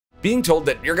Being told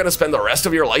that you're gonna spend the rest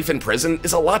of your life in prison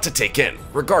is a lot to take in,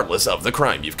 regardless of the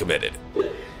crime you've committed.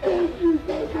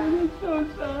 I'm so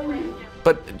sorry.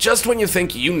 But just when you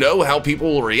think you know how people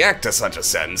will react to such a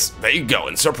sentence, they go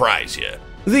and surprise you.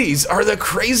 These are the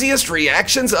craziest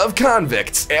reactions of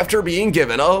convicts after being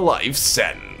given a life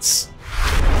sentence.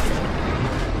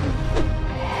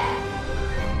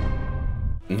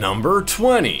 Number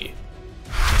 20.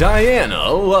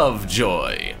 Diana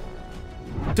Lovejoy.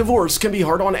 Divorce can be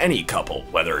hard on any couple,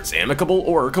 whether it's amicable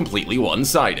or completely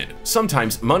one-sided.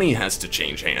 Sometimes money has to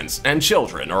change hands, and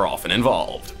children are often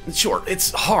involved. Sure,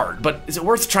 it's hard, but is it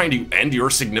worth trying to end your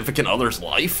significant other's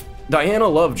life? Diana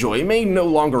Lovejoy may no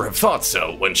longer have thought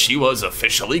so when she was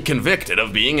officially convicted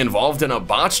of being involved in a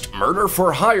botched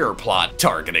murder-for-hire plot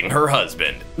targeting her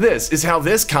husband. This is how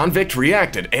this convict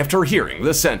reacted after hearing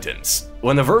the sentence.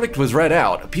 When the verdict was read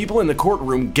out, people in the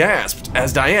courtroom gasped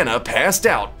as Diana passed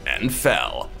out and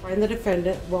fell. Find the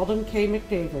defendant, Weldon K.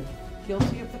 McDavid,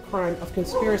 guilty of the crime of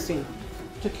conspiracy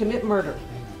to commit murder.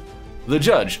 The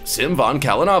judge, Sim von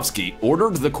Kalinowski,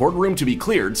 ordered the courtroom to be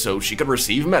cleared so she could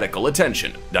receive medical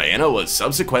attention. Diana was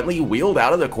subsequently wheeled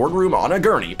out of the courtroom on a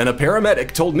gurney, and a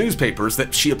paramedic told newspapers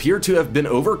that she appeared to have been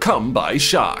overcome by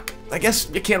shock. I guess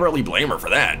you can't really blame her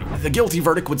for that. The guilty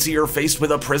verdict would see her faced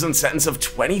with a prison sentence of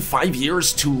 25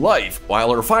 years to life,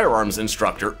 while her firearms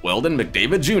instructor, Weldon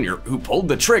McDavid Jr., who pulled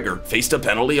the trigger, faced a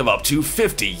penalty of up to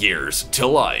 50 years to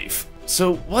life.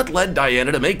 So what led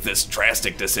Diana to make this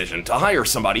drastic decision to hire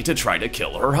somebody to try to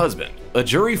kill her husband? A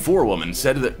jury forewoman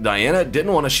said that Diana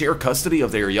didn't want to share custody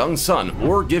of their young son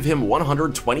or give him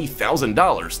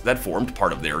 $120,000 that formed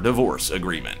part of their divorce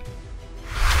agreement.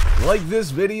 Like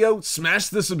this video, smash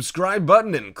the subscribe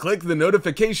button and click the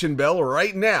notification bell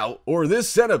right now, or this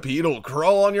centipede will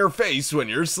crawl on your face when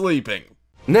you're sleeping.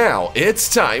 Now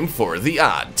it's time for the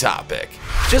odd topic.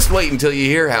 Just wait until you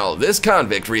hear how this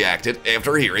convict reacted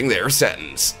after hearing their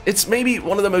sentence. It's maybe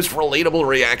one of the most relatable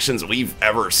reactions we've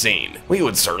ever seen. We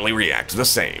would certainly react the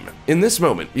same. In this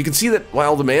moment, you can see that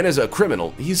while the man is a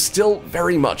criminal, he's still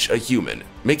very much a human.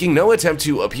 Making no attempt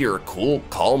to appear cool,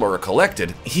 calm, or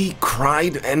collected, he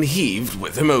cried and heaved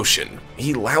with emotion.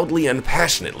 He loudly and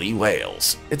passionately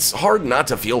wails. It's hard not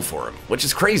to feel for him, which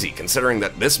is crazy considering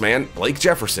that this man, Blake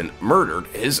Jefferson, murdered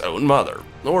his own mother.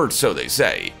 Or so they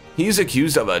say. He's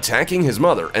accused of attacking his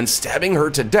mother and stabbing her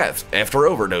to death after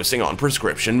overdosing on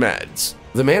prescription meds.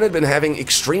 The man had been having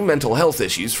extreme mental health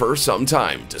issues for some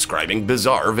time, describing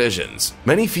bizarre visions.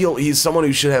 Many feel he's someone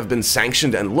who should have been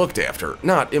sanctioned and looked after,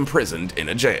 not imprisoned in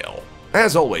a jail.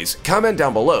 As always, comment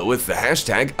down below with the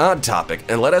hashtag #OddTopic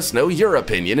and let us know your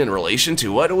opinion in relation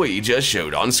to what we just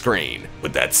showed on screen.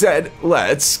 With that said,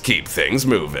 let's keep things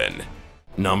moving.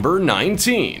 Number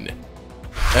 19.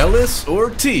 Ellis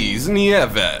Ortiz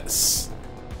Nieves.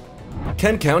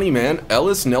 Kent County man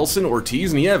Ellis Nelson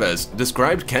Ortiz Nieves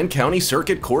described Kent County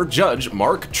Circuit Court Judge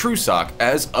Mark Trusock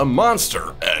as a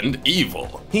monster and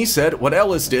evil. He said what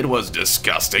Ellis did was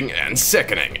disgusting and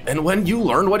sickening, and when you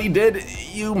learn what he did,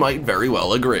 you might very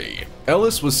well agree.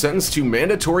 Ellis was sentenced to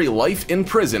mandatory life in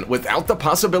prison without the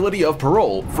possibility of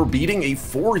parole for beating a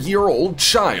 4-year-old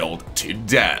child to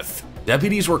death.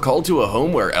 Deputies were called to a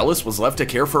home where Ellis was left to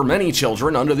care for many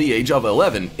children under the age of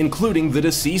 11, including the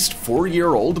deceased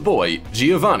 4-year-old boy,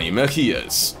 Giovanni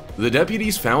Mejias. The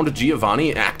deputies found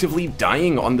Giovanni actively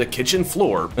dying on the kitchen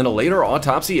floor, and a later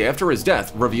autopsy after his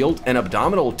death revealed an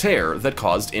abdominal tear that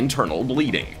caused internal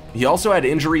bleeding. He also had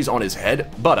injuries on his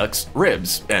head, buttocks,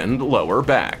 ribs, and lower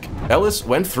back. Ellis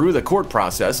went through the court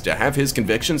process to have his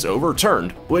convictions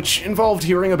overturned, which involved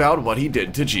hearing about what he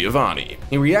did to Giovanni.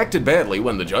 He reacted badly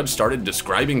when the judge started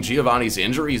describing Giovanni's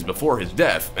injuries before his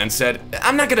death and said,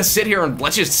 "I'm not gonna sit here and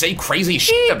let you say crazy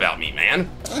shit about me, man."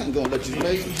 I ain't gonna let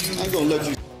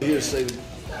you here say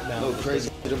no crazy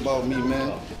shit about me,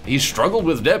 man. He struggled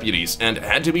with deputies and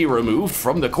had to be removed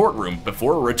from the courtroom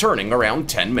before returning around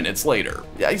 10 minutes later.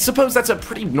 I suppose that's a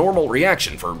pretty normal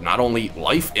reaction for not only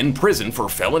life in prison for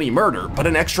felony murder, but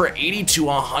an extra 80 to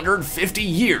 150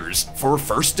 years for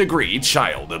first-degree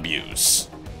child abuse.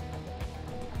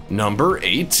 Number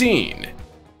 18.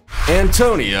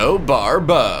 Antonio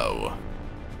Barbeau.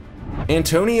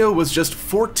 Antonio was just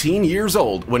 14 years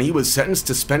old when he was sentenced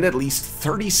to spend at least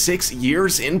 36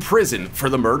 years in prison for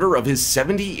the murder of his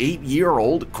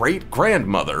 78-year-old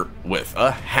great-grandmother with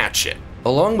a hatchet.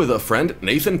 Along with a friend,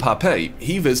 Nathan Pape,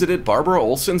 he visited Barbara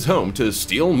Olson's home to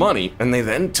steal money, and they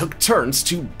then took turns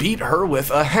to beat her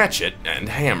with a hatchet and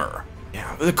hammer.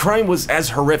 Yeah, the crime was as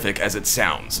horrific as it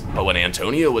sounds, but when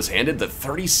Antonio was handed the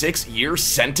 36-year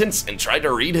sentence and tried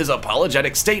to read his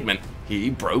apologetic statement, he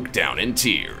broke down in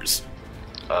tears.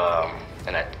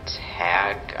 An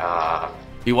attack,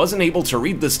 He wasn't able to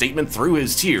read the statement through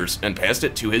his tears and passed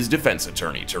it to his defense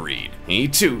attorney to read. He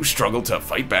too struggled to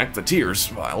fight back the tears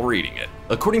while reading it.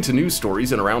 According to news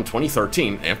stories, in around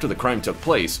 2013, after the crime took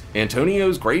place,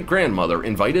 Antonio's great-grandmother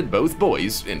invited both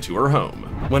boys into her home.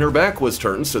 When her back was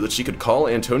turned so that she could call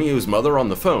Antonio's mother on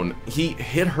the phone, he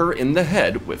hit her in the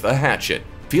head with a hatchet.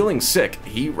 Feeling sick,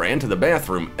 he ran to the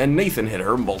bathroom, and Nathan hit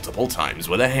her multiple times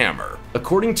with a hammer.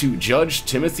 According to Judge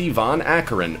Timothy Von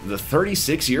Ackeren, the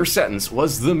 36-year sentence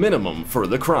was the minimum for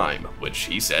the crime, which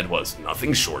he said was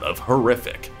nothing short of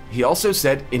horrific. He also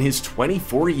said in his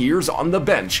 24 years on the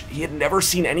bench, he had never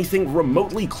seen anything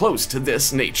remotely close to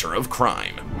this nature of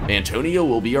crime. Antonio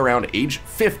will be around age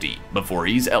 50 before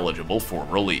he's eligible for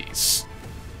release.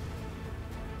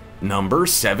 Number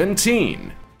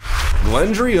 17.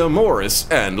 Glendria Morris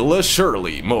and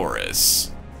LaShirley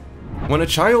Morris. When a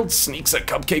child sneaks a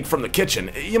cupcake from the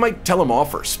kitchen, you might tell them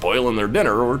off for spoiling their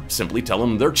dinner or simply tell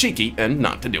them they're cheeky and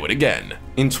not to do it again.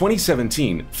 In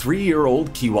 2017,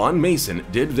 3-year-old Kewan Mason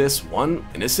did this one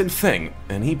innocent thing,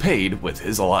 and he paid with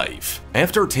his life.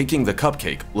 After taking the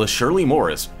cupcake, LaShirley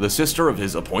Morris, the sister of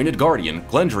his appointed guardian,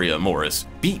 Glendria Morris,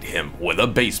 beat him with a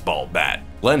baseball bat.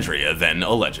 Glendria then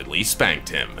allegedly spanked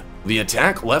him. The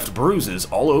attack left bruises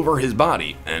all over his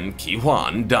body, and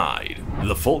Kewan died.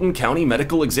 The Fulton County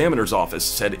Medical Examiner's Office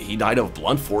said he died of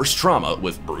blunt force trauma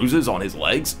with bruises on his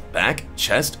legs, back,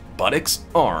 chest, buttocks,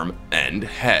 arm, and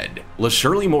head.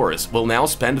 LaShirley Morris will now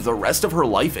spend the rest of her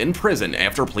life in prison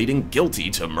after pleading guilty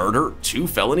to murder, 2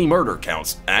 felony murder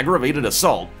counts, aggravated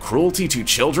assault, cruelty to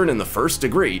children in the 1st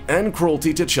degree, and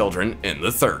cruelty to children in the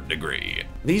 3rd degree.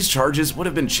 These charges would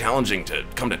have been challenging to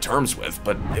come to terms with,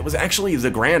 but it was actually the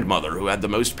grandmother who had the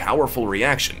most powerful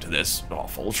reaction to this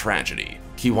awful tragedy.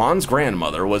 Kewan's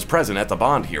grandmother was present at the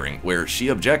bond hearing, where she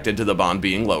objected to the bond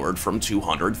being lowered from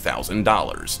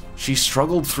 $200,000. She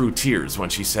struggled through tears when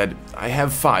she said, "I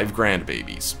have 5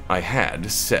 grandbabies. I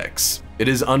had 6. It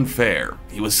is unfair.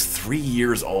 He was 3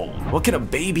 years old. What can a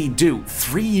baby do,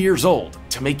 3 years old,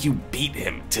 to make you beat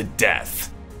him to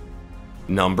death?"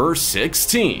 Number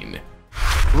 16.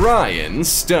 Ryan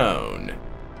Stone.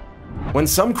 When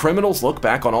some criminals look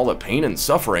back on all the pain and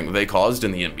suffering they caused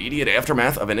in the immediate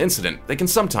aftermath of an incident, they can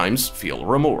sometimes feel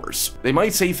remorse. They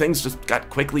might say things just got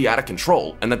quickly out of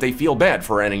control and that they feel bad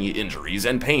for any injuries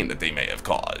and pain that they may have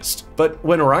caused. But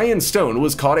when Ryan Stone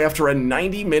was caught after a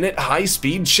 90-minute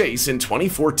high-speed chase in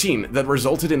 2014 that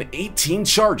resulted in 18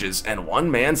 charges and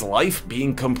one man's life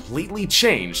being completely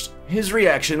changed, his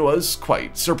reaction was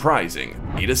quite surprising.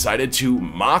 He decided to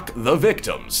mock the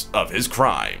victims of his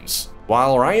crimes.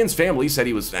 While Ryan's family said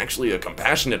he was actually a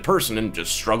compassionate person and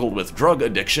just struggled with drug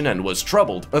addiction and was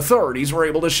troubled, authorities were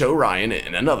able to show Ryan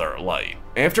in another light.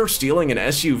 After stealing an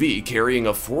SUV carrying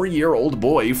a 4-year-old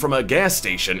boy from a gas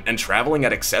station and traveling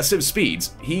at excessive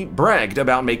speeds, he bragged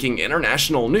about making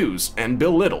international news and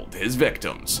belittled his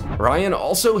victims. Ryan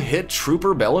also hit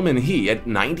Trooper Bellaman He at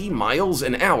 90 miles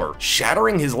an hour,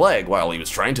 shattering his leg while he was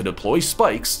trying to deploy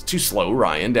spikes to slow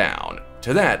Ryan down.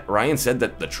 To that, Ryan said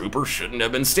that the trooper shouldn't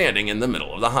have been standing in the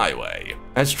middle of the highway.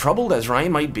 As troubled as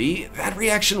Ryan might be, that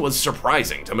reaction was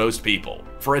surprising to most people.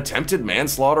 For attempted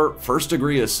manslaughter,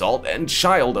 1st-degree assault, and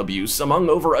child abuse, among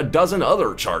over a dozen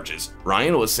other charges,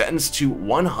 Ryan was sentenced to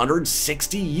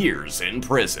 160 years in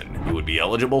prison. He would be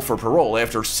eligible for parole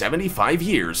after 75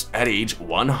 years at age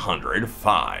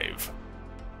 105.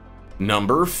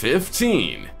 Number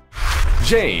 15.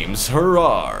 James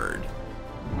Herard.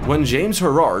 When James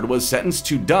Herard was sentenced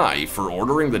to die for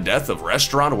ordering the death of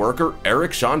restaurant worker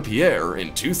Eric Jean-Pierre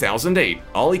in 2008,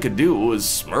 all he could do was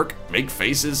smirk, make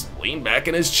faces, lean back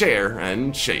in his chair,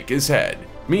 and shake his head.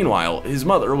 Meanwhile, his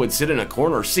mother would sit in a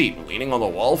corner seat leaning on the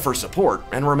wall for support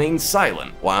and remain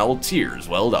silent while tears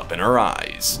welled up in her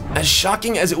eyes. As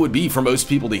shocking as it would be for most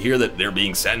people to hear that they're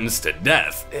being sentenced to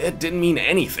death, it didn't mean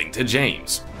anything to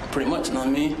James. Pretty much, you know what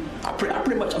I mean? I'm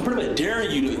pretty much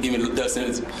daring you to give me the death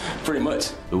sentence, pretty much.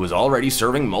 Who was already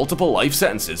serving multiple life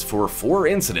sentences for 4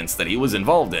 incidents that he was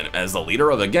involved in as the leader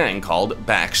of a gang called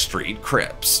Backstreet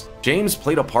Crips. James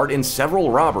played a part in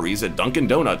several robberies at Dunkin'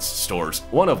 Donuts stores,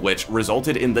 one of which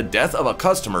resulted in the death of a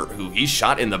customer who he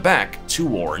shot in the back to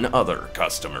warn other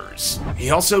customers.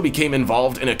 He also became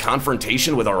involved in a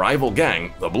confrontation with a rival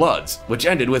gang, the Bloods, which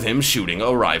ended with him shooting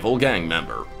a rival gang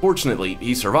member. Fortunately,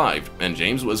 he survived, and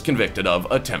James was convicted of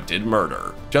attempted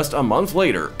murder. Just a month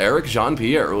later, Eric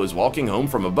Jean-Pierre was walking home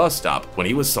from a bus stop when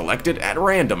he was selected at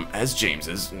random as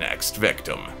James's next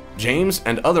victim. James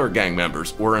and other gang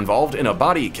members were involved in a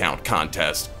body count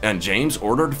contest, and James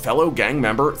ordered fellow gang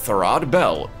member Tharad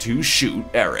Bell to shoot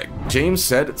Eric. James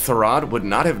said Tharad would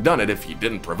not have done it if he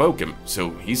didn't provoke him,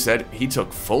 so he said he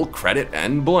took full credit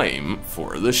and blame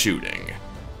for the shooting.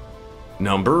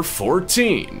 Number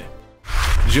 14.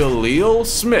 Jaleel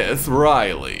Smith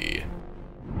Riley.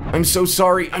 I'm so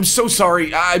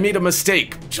sorry, I made a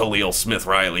mistake, Jaleel Smith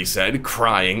Riley said,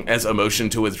 crying as a motion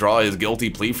to withdraw his guilty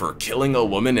plea for killing a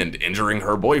woman and injuring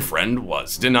her boyfriend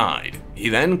was denied. He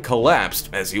then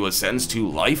collapsed as he was sentenced to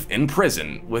life in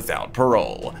prison without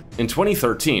parole. In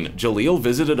 2013, Jaleel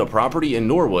visited a property in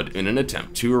Norwood in an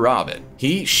attempt to rob it.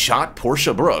 He shot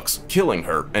Portia Brooks, killing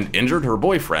her, and injured her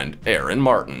boyfriend, Aaron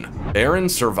Martin. Aaron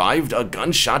survived a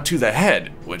gunshot to the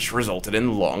head, which resulted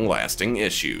in long-lasting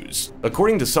issues.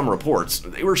 According to some reports,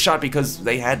 they were shot because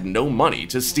they had no money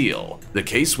to steal. The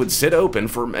case would sit open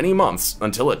for many months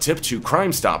until a tip to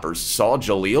Crime Stoppers saw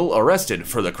Jaleel arrested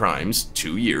for the crimes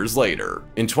 2 years later.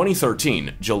 In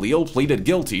 2013, Jaleel pleaded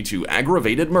guilty to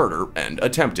aggravated murder and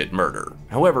attempted murder.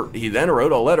 However, he then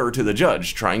wrote a letter to the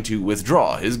judge trying to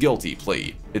withdraw his guilty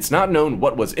plea. It's not known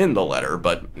what was in the letter,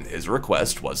 but his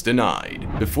request was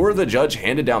denied. Before the judge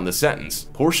handed down the sentence,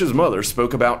 Portia's mother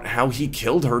spoke about how he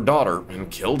killed her daughter and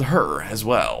killed her as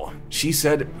well. She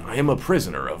said, "I am a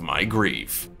prisoner of my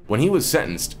grief." When he was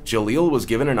sentenced, Jaleel was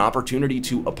given an opportunity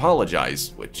to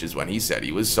apologize, which is when he said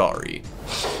he was sorry.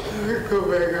 Go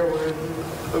back,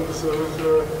 I'm so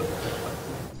sorry.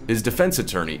 His defense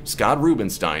attorney, Scott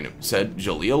Rubenstein, said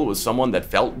Jaleel was someone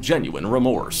that felt genuine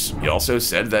remorse. He also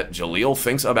said that Jaleel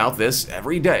thinks about this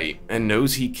every day and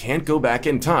knows he can't go back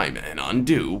in time and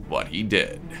undo what he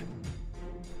did.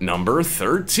 Number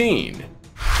 13.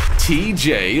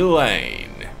 TJ Lane.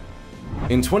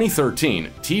 In 2013,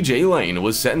 TJ Lane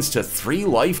was sentenced to 3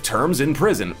 life terms in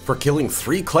prison for killing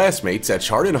 3 classmates at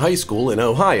Chardon High School in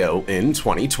Ohio in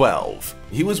 2012.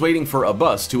 He was waiting for a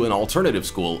bus to an alternative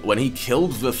school when he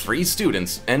killed the 3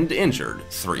 students and injured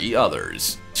 3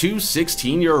 others. 2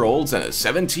 16-year-olds and a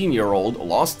 17-year-old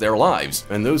lost their lives,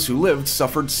 and those who lived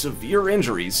suffered severe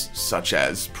injuries, such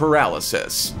as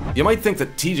paralysis. You might think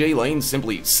that TJ Lane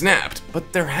simply snapped,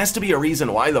 but there has to be a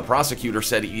reason why the prosecutor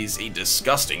said he's a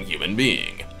disgusting human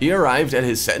being. He arrived at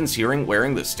his sentence hearing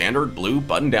wearing the standard blue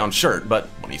button-down shirt, but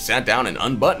when he sat down and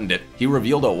unbuttoned it, he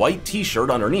revealed a white t-shirt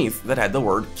underneath that had the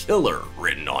word "killer"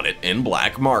 written on it in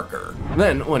black marker.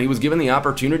 Then, when he was given the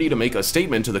opportunity to make a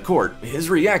statement to the court, his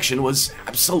reaction was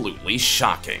absolutely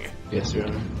shocking. Yes, Your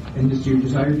Honor. And it's your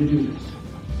desire to do this?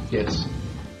 Yes.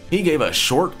 He gave a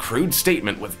short, crude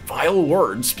statement with vile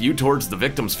words spewed towards the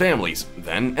victims' families,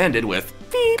 then ended with,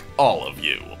 "Beep, all of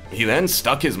you." He then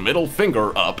stuck his middle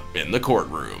finger up in the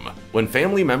courtroom. When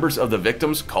family members of the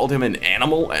victims called him an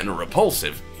animal and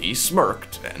repulsive, he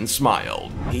smirked and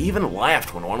smiled. He even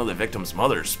laughed when one of the victims'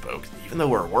 mothers spoke, even though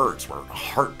her words were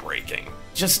heartbreaking.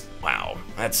 Just, wow,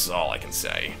 that's all I can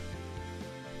say.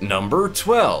 Number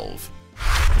 12.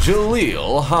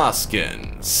 Jaleel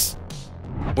Hoskins.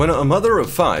 When a mother of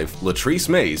 5, Latrice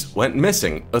Mays, went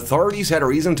missing, authorities had a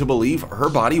reason to believe her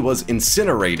body was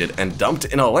incinerated and dumped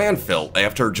in a landfill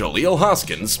after Jaleel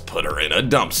Hoskins put her in a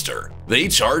dumpster. They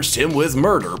charged him with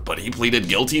murder, but he pleaded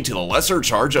guilty to the lesser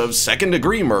charge of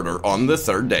second-degree murder on the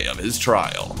 3rd day of his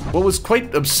trial. What was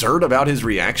quite absurd about his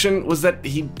reaction was that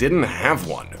he didn't have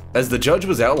one. As the judge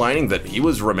was outlining that he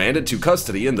was remanded to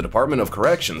custody in the Department of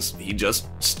Corrections, he just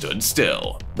stood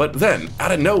still. But then,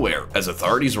 out of nowhere, as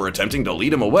authorities were attempting to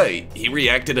lead him away, he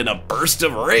reacted in a burst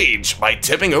of rage by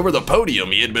tipping over the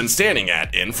podium he had been standing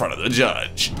at in front of the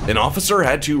judge. An officer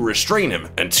had to restrain him,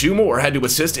 and 2 more had to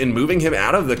assist in moving him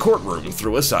out of the courtroom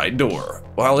through a side door.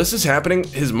 While this is happening,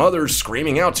 his mother's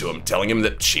screaming out to him, telling him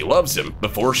that she loves him,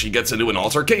 before she gets into an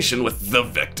altercation with the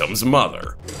victim's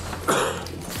mother.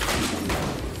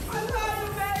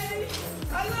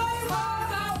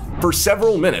 For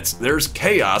several minutes, there's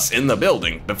chaos in the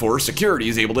building before security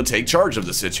is able to take charge of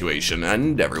the situation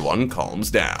and everyone calms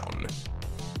down.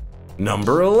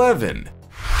 Number 11.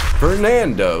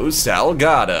 Fernando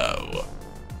Salgado.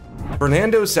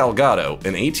 Fernando Salgado,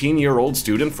 an 18-year-old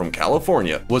student from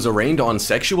California, was arraigned on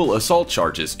sexual assault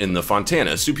charges in the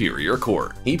Fontana Superior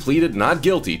Court. He pleaded not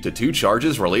guilty to 2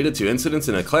 charges related to incidents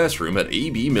in a classroom at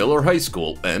A.B. Miller High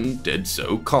School and did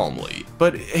so calmly.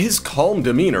 But his calm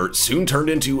demeanor soon turned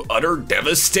into utter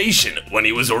devastation when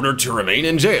he was ordered to remain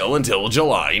in jail until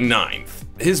July 9th.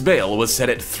 His bail was set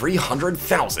at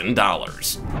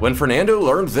 $300,000. When Fernando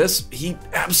learned this, he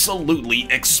absolutely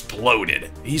exploded.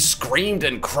 He screamed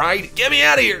and cried, "Get me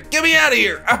out of here! Get me out of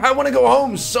here! I want to go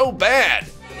home so bad!"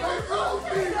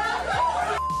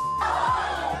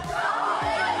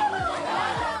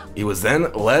 He was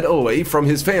then led away from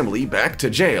his family back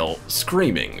to jail,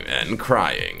 screaming and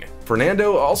crying.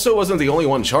 Fernando also wasn't the only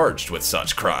one charged with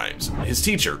such crimes. His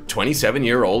teacher,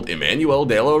 27-year-old Emmanuel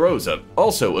de la Rosa,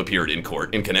 also appeared in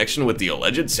court in connection with the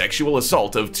alleged sexual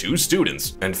assault of 2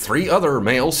 students, and 3 other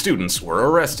male students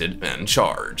were arrested and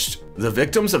charged. The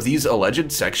victims of these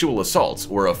alleged sexual assaults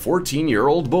were a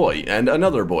 14-year-old boy and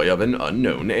another boy of an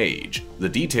unknown age. The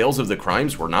details of the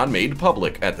crimes were not made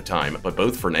public at the time, but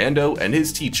both Fernando and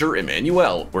his teacher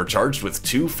Emmanuel were charged with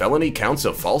 2 felony counts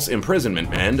of false imprisonment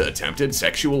and attempted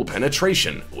sexual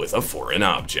penetration with a foreign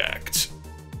object.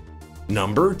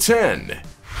 Number 10.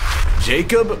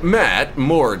 Jacob Matt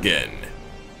Morgan.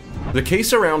 The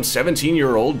case around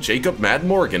 17-year-old Jacob Matt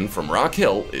Morgan from Rock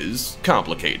Hill is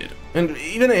complicated. And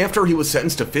even after he was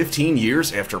sentenced to 15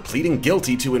 years after pleading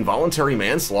guilty to involuntary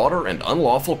manslaughter and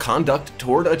unlawful conduct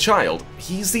toward a child,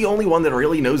 he's the only one that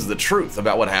really knows the truth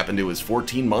about what happened to his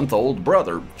 14-month-old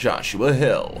brother, Joshua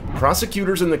Hill.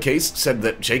 Prosecutors in the case said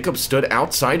that Jacob stood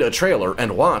outside a trailer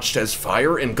and watched as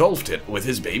fire engulfed it with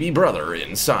his baby brother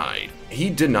inside. He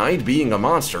denied being a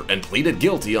monster and pleaded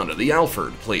guilty under the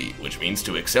Alford plea, which means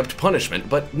to accept punishment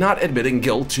but not admitting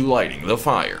guilt to lighting the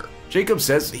fire. Jacob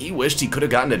says he wished he could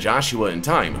have gotten to Joshua in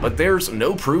time, but there's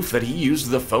no proof that he used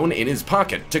the phone in his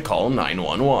pocket to call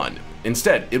 911.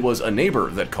 Instead, it was a neighbor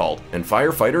that called, and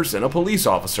firefighters and a police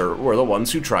officer were the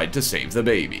ones who tried to save the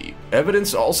baby.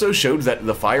 Evidence also showed that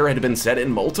the fire had been set in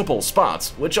multiple spots,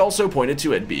 which also pointed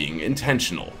to it being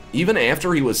intentional. Even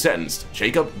after he was sentenced,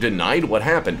 Jacob denied what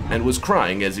happened and was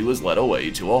crying as he was led away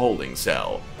to a holding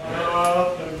cell.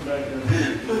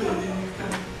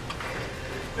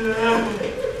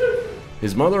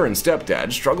 His mother and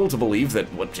stepdad struggle to believe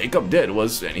that what Jacob did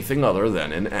was anything other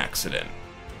than an accident.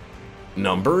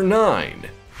 Number 9.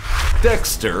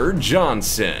 Dexter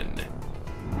Johnson.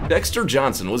 Dexter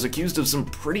Johnson was accused of some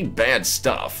pretty bad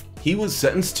stuff. He was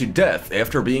sentenced to death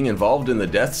after being involved in the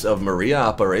deaths of Maria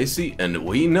Apareci and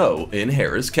We Know in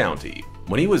Harris County.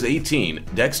 When he was 18,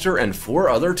 Dexter and 4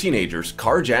 other teenagers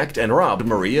carjacked and robbed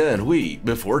Maria and Huy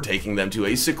before taking them to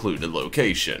a secluded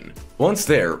location. Once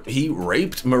there, he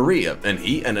raped Maria and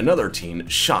he and another teen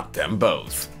shot them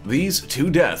both. These 2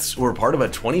 deaths were part of a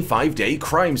 25-day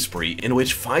crime spree in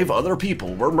which 5 other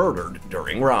people were murdered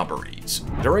during robberies.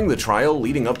 During the trial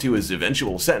leading up to his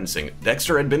eventual sentencing,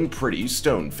 Dexter had been pretty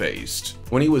stone-faced.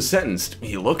 When he was sentenced,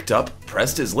 he looked up,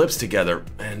 pressed his lips together,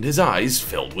 and his eyes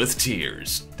filled with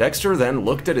tears. Dexter then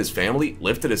looked at his family,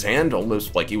 lifted his hand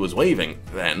almost like he was waving,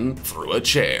 then threw a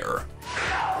chair.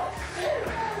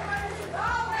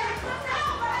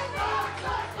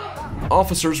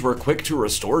 Officers were quick to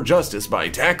restore justice by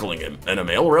tackling him, and a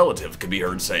male relative could be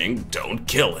heard saying, "Don't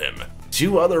kill him."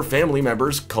 2 other family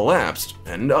members collapsed,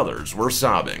 and others were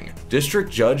sobbing. District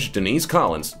Judge Denise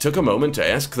Collins took a moment to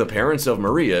ask the parents of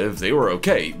Maria if they were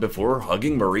okay before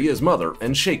hugging Maria's mother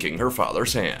and shaking her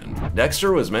father's hand.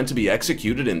 Dexter was meant to be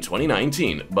executed in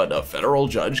 2019, but a federal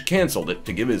judge canceled it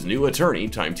to give his new attorney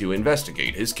time to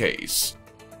investigate his case.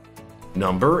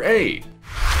 Number 8.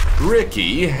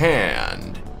 Ricky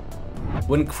Hand.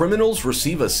 When criminals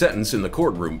receive a sentence in the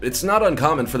courtroom, it's not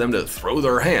uncommon for them to throw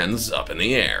their hands up in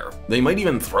the air. They might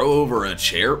even throw over a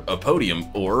chair, a podium,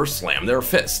 or slam their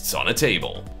fists on a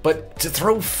table. But to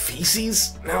throw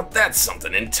feces? Now that's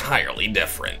something entirely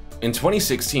different. In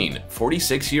 2016,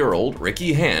 46-year-old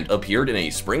Ricky Hand appeared in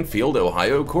a Springfield,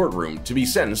 Ohio courtroom to be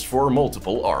sentenced for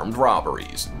multiple armed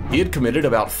robberies. He had committed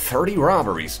about 30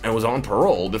 robberies and was on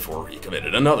parole before he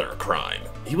committed another crime.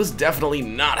 He was definitely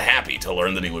not happy to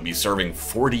learn that he would be serving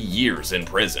 40 years in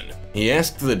prison. He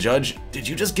asked the judge, "Did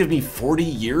you just give me 40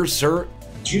 years, sir?"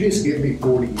 Did you just give me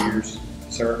 40 years,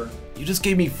 sir? "You just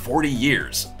gave me 40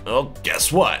 years. Well,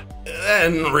 guess what?"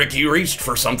 Then Ricky reached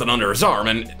for something under his arm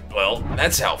and, well,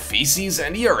 that's how feces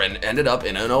and urine ended up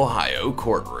in an Ohio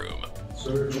courtroom.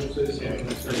 Sir, what's this?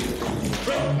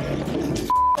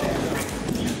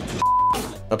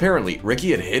 Apparently,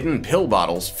 Ricky had hidden pill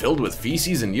bottles filled with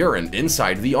feces and urine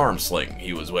inside the arm sling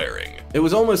he was wearing. It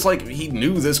was almost like he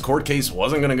knew this court case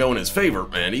wasn't going to go in his favor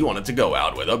and he wanted to go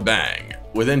out with a bang.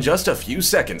 Within just a few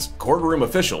seconds, courtroom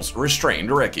officials restrained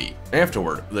Ricky.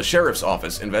 Afterward, the sheriff's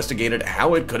office investigated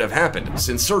how it could have happened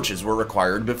since searches were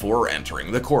required before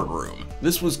entering the courtroom.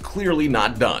 This was clearly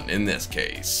not done in this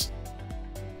case.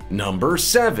 Number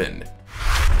 7.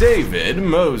 David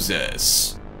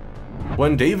Moses.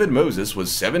 When David Moses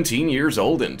was 17 years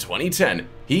old in 2010,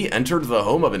 he entered the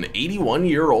home of an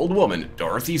 81-year-old woman,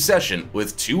 Dorothy Session,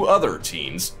 with 2 other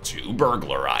teens to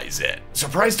burglarize it.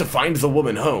 Surprised to find the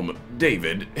woman home,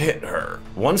 David hit her.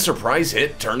 One surprise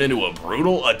hit turned into a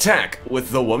brutal attack, with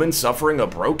the woman suffering a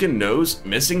broken nose,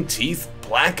 missing teeth,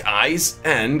 black eyes,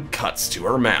 and cuts to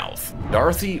her mouth.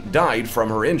 Dorothy died from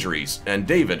her injuries, and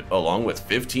David, along with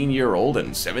 15-year-old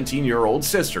and 17-year-old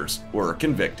sisters, were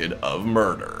convicted of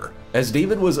murder. As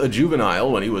David was a juvenile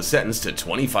when he was sentenced to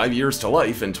 25 years to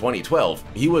life in 2012,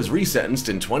 he was resentenced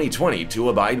in 2020 to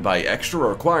abide by extra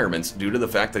requirements due to the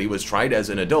fact that he was tried as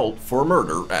an adult for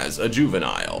murder as a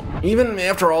juvenile. Even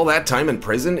after all that time in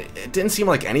prison, it didn't seem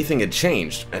like anything had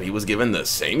changed, and he was given the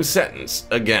same sentence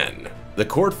again. The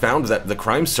court found that the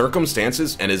crime's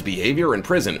circumstances and his behavior in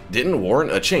prison didn't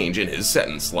warrant a change in his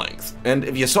sentence length. And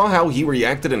if you saw how he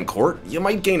reacted in court, you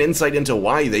might gain insight into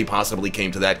why they possibly came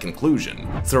to that conclusion.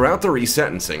 Throughout the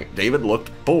resentencing, David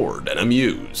looked bored and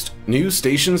amused. News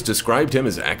stations described him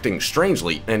as acting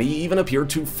strangely, and he even appeared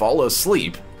to fall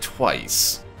asleep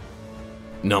twice.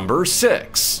 Number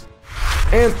 6.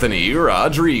 Anthony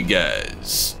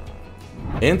Rodriguez.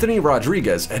 Anthony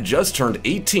Rodriguez had just turned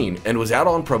 18 and was out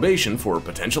on probation for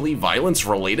potentially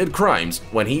violence-related crimes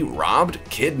when he robbed,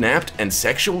 kidnapped, and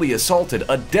sexually assaulted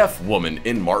a deaf woman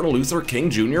in Martin Luther King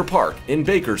Jr. Park in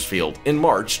Bakersfield in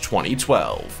March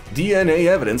 2012. DNA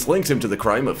evidence linked him to the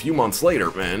crime a few months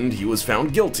later, and he was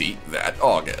found guilty that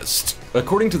August.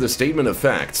 According to the statement of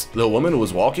facts, the woman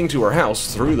was walking to her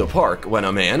house through the park when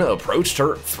a man approached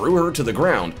her, threw her to the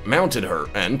ground, mounted her,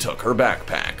 and took her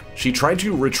backpack. She tried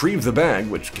to retrieve the bag,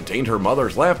 which contained her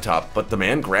mother's laptop, but the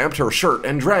man grabbed her shirt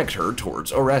and dragged her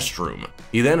towards a restroom.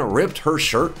 He then ripped her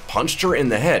shirt, punched her in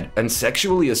the head, and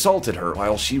sexually assaulted her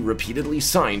while she repeatedly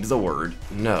signed the word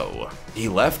no. He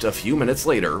left a few minutes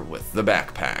later with the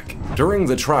backpack. During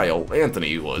the trial,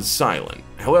 Anthony was silent.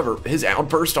 However, his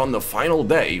outburst on the final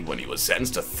day, when he was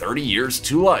sentenced to 30 years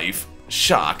to life,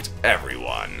 shocked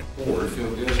everyone. You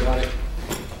feel good about it?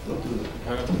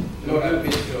 No, that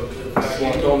bitch feel good.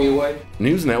 Want to throw me away?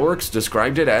 News networks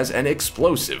described it as an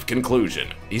explosive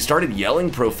conclusion. He started yelling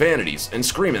profanities and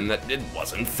screaming that it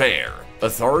wasn't fair.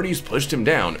 Authorities pushed him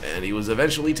down, and he was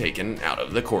eventually taken out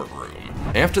of the courtroom.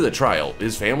 After the trial,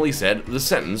 his family said the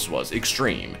sentence was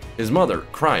extreme. His mother,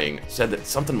 crying, said that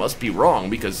something must be wrong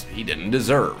because he didn't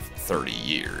deserve 30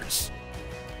 years.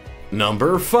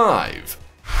 Number 5.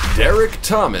 Derek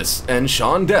Thomas and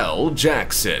Shondell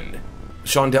Jackson.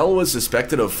 Shondell was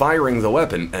suspected of firing the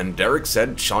weapon, and Derek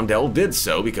said Shondell did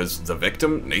so because the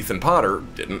victim, Nathan Potter,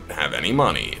 didn't have any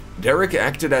money. Derek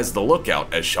acted as the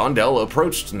lookout as Shondell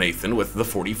approached Nathan with the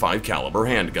 .45 caliber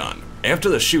handgun. After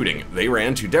the shooting, they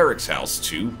ran to Derek's house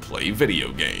to play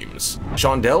video games.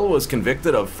 Shondell was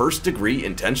convicted of first-degree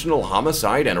intentional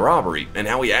homicide and robbery, and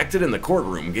how he acted in the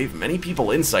courtroom gave many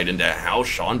people insight into how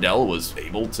Shondell was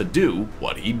able to do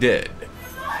what he did.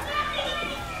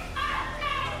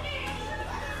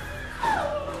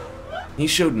 He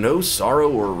showed no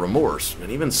sorrow or remorse, and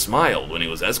even smiled when he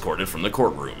was escorted from the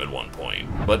courtroom at one point.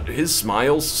 But his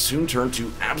smiles soon turned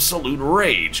to absolute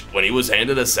rage when he was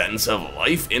handed a sentence of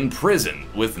life in prison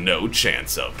with no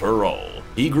chance of parole.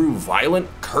 He grew violent,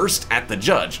 cursed at the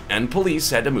judge, and police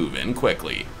had to move in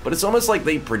quickly. But it's almost like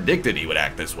they predicted he would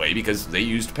act this way because they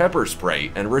used pepper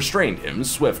spray and restrained him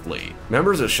swiftly.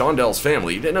 Members of Shondell's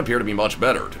family didn't appear to be much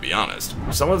better, to be honest.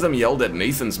 Some of them yelled at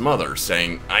Nathan's mother,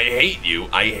 saying, I hate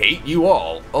you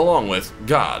all, along with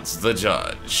God's the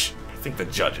judge. I think the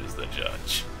judge is the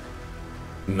judge.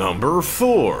 Number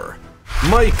 4.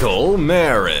 Michael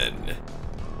Marin.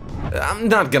 I'm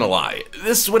not gonna lie,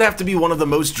 this would have to be one of the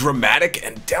most dramatic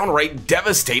and downright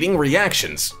devastating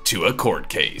reactions to a court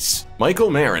case.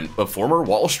 Michael Marin, a former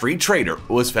Wall Street trader,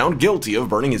 was found guilty of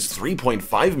burning his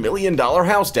 $3.5 million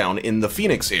house down in the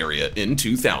Phoenix area in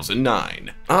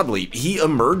 2009. Oddly, he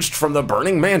emerged from the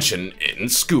burning mansion in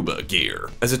scuba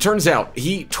gear. As it turns out,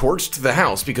 he torched the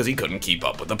house because he couldn't keep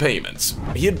up with the payments.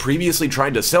 He had previously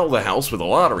tried to sell the house with a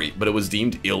lottery, but it was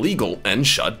deemed illegal and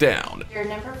shut down. Juror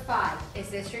number 5, is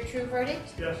this your true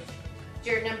verdict? Yes.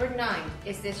 Juror number 9,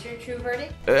 is this your true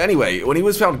verdict? Anyway, when he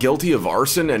was found guilty of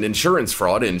arson and insurance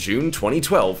fraud in June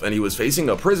 2012 and he was facing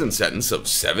a prison sentence of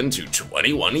 7 to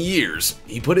 21 years,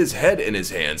 he put his head in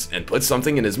his hands and put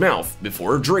something in his mouth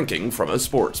before drinking from a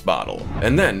sports bottle.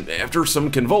 And then, after some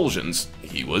convulsions,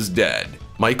 he was dead.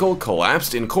 Michael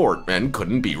collapsed in court and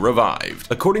couldn't be revived.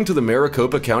 According to the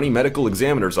Maricopa County Medical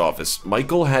Examiner's Office,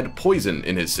 Michael had poison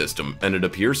in his system, and it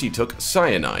appears he took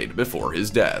cyanide before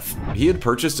his death. He had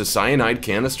purchased a cyanide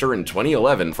canister in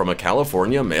 2011 from a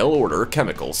California mail-order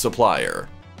chemical supplier.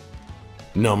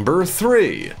 Number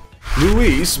 3.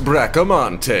 Luis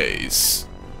Bracamontes.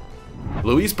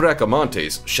 Luis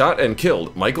Bracamontes shot and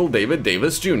killed Michael David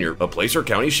Davis Jr., a Placer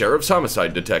County Sheriff's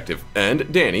homicide detective,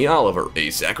 and Danny Oliver, a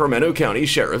Sacramento County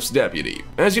Sheriff's deputy.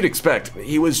 As you'd expect,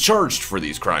 he was charged for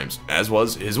these crimes, as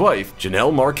was his wife,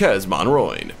 Janelle Marquez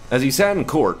Monroy. As he sat in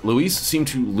court, Luis seemed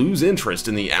to lose interest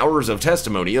in the hours of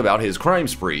testimony about his crime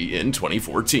spree in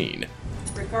 2014.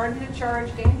 Regarding the charge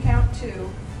in count 2,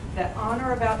 that on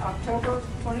or about October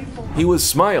 24th. He was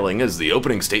smiling as the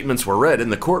opening statements were read in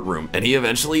the courtroom, and he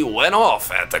eventually went off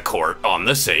at the court on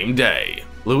the same day.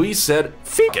 Luis said,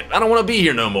 "F it, I don't want to be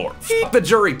here no more. F the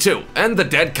jury too, and the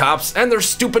dead cops, and their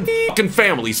stupid f***ing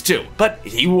families too." But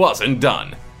he wasn't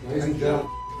done. Ladies and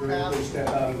gentlemen, please step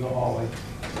out of the hallway.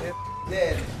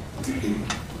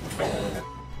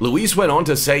 Luis went on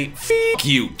to say, "F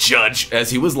you, Judge,"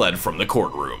 as he was led from the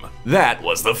courtroom. That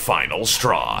was the final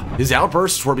straw. His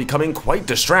outbursts were becoming quite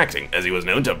distracting, as he was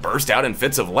known to burst out in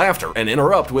fits of laughter and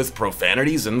interrupt with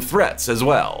profanities and threats as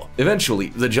well. Eventually,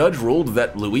 the judge ruled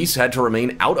that Luis had to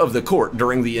remain out of the court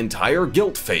during the entire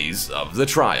guilt phase of the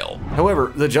trial.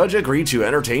 However, the judge agreed to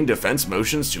entertain defense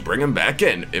motions to bring him back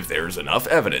in if there's enough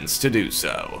evidence to do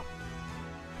so.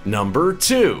 Number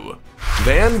 2.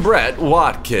 Van Brett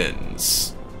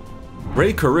Watkins.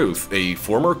 Ray Caruth, a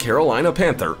former Carolina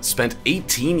Panther, spent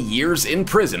 18 years in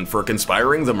prison for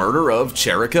conspiring the murder of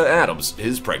Cherika Adams,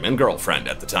 his pregnant girlfriend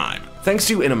at the time. Thanks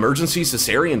to an emergency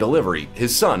cesarean delivery,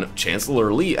 his son,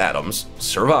 Chancellor Lee Adams,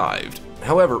 survived.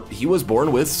 However, he was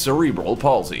born with cerebral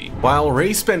palsy. While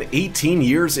Ray spent 18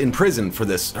 years in prison for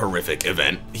this horrific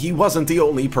event, he wasn't the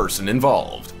only person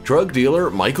involved. Drug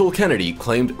dealer Michael Kennedy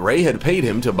claimed Ray had paid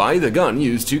him to buy the gun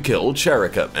used to kill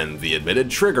Cherika, and the admitted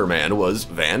triggerman was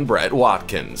Van Brett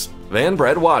Watkins. Van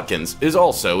Brett Watkins is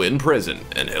also in prison,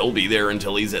 and he'll be there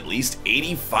until he's at least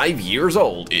 85 years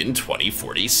old in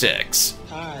 2046.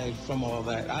 Hide from all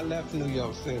that. I left New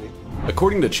York City.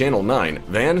 According to Channel 9,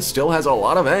 Van still has a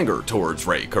lot of anger towards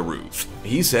Ray Caruth.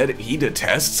 He said he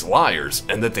detests liars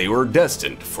and that they were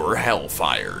destined for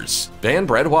hellfires. Van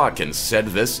Brett Watkins said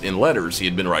this in letters he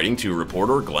had been writing to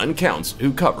reporter Glenn Counts,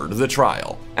 who covered the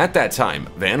trial. At that time,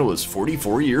 Van was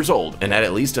 44 years old and had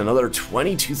at least another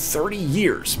 20 to 30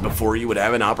 years before he would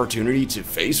have an opportunity to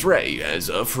face Ray as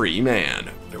a free man.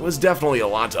 There was definitely a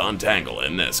lot to untangle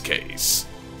in this case.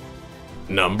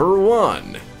 Number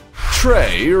 1.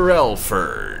 Trey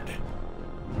Relford.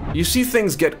 You see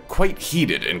things get quite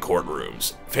heated in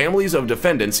courtrooms. Families of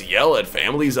defendants yell at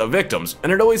families of victims,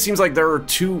 and it always seems like there are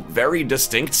two very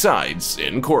distinct sides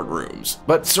in courtrooms.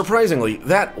 But surprisingly,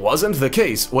 that wasn't the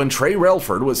case when Trey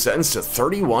Relford was sentenced to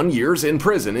 31 years in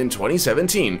prison in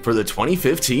 2017 for the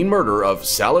 2015 murder of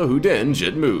Salahuddin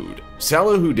Jidmood.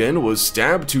 Salahuddin was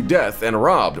stabbed to death and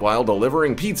robbed while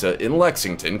delivering pizza in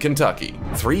Lexington, Kentucky.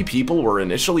 3 people were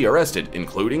initially arrested,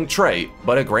 including Trey,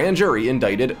 but a grand jury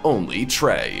indicted only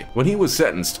Trey. When he was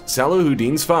sentenced,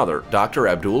 Salahuddin's father, Dr.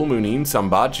 Abdul Munin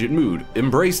Sambat Jidmood,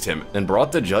 embraced him and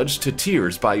brought the judge to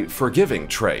tears by forgiving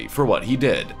Trey for what he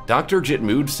did. Dr.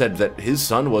 Jidmood said that his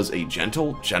son was a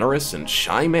gentle, generous, and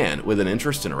shy man with an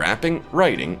interest in rapping,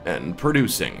 writing, and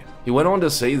producing. He went on to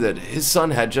say that his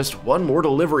son had just one more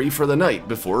delivery for the night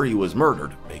before he was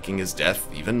murdered, making his death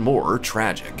even more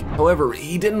tragic. However,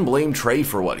 he didn't blame Trey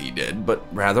for what he did, but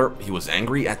rather he was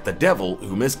angry at the devil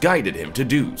who misguided him to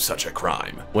do such a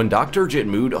crime. When Dr.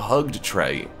 Jidmood hugged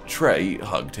Trey, Trey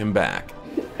hugged him back.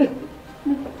 I'm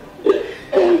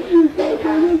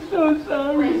so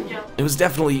sorry. It was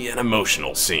definitely an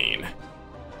emotional scene.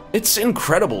 It's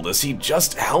incredible to see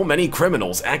just how many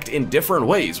criminals act in different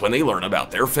ways when they learn about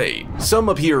their fate. Some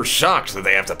appear shocked that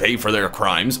they have to pay for their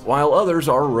crimes, while others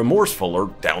are remorseful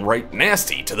or downright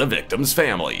nasty to the victims'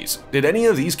 families. Did any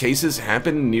of these cases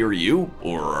happen near you?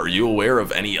 Or are you aware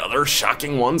of any other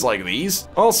shocking ones like these?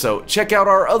 Also, check out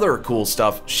our other cool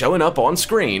stuff showing up on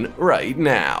screen right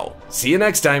now. See you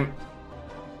next time!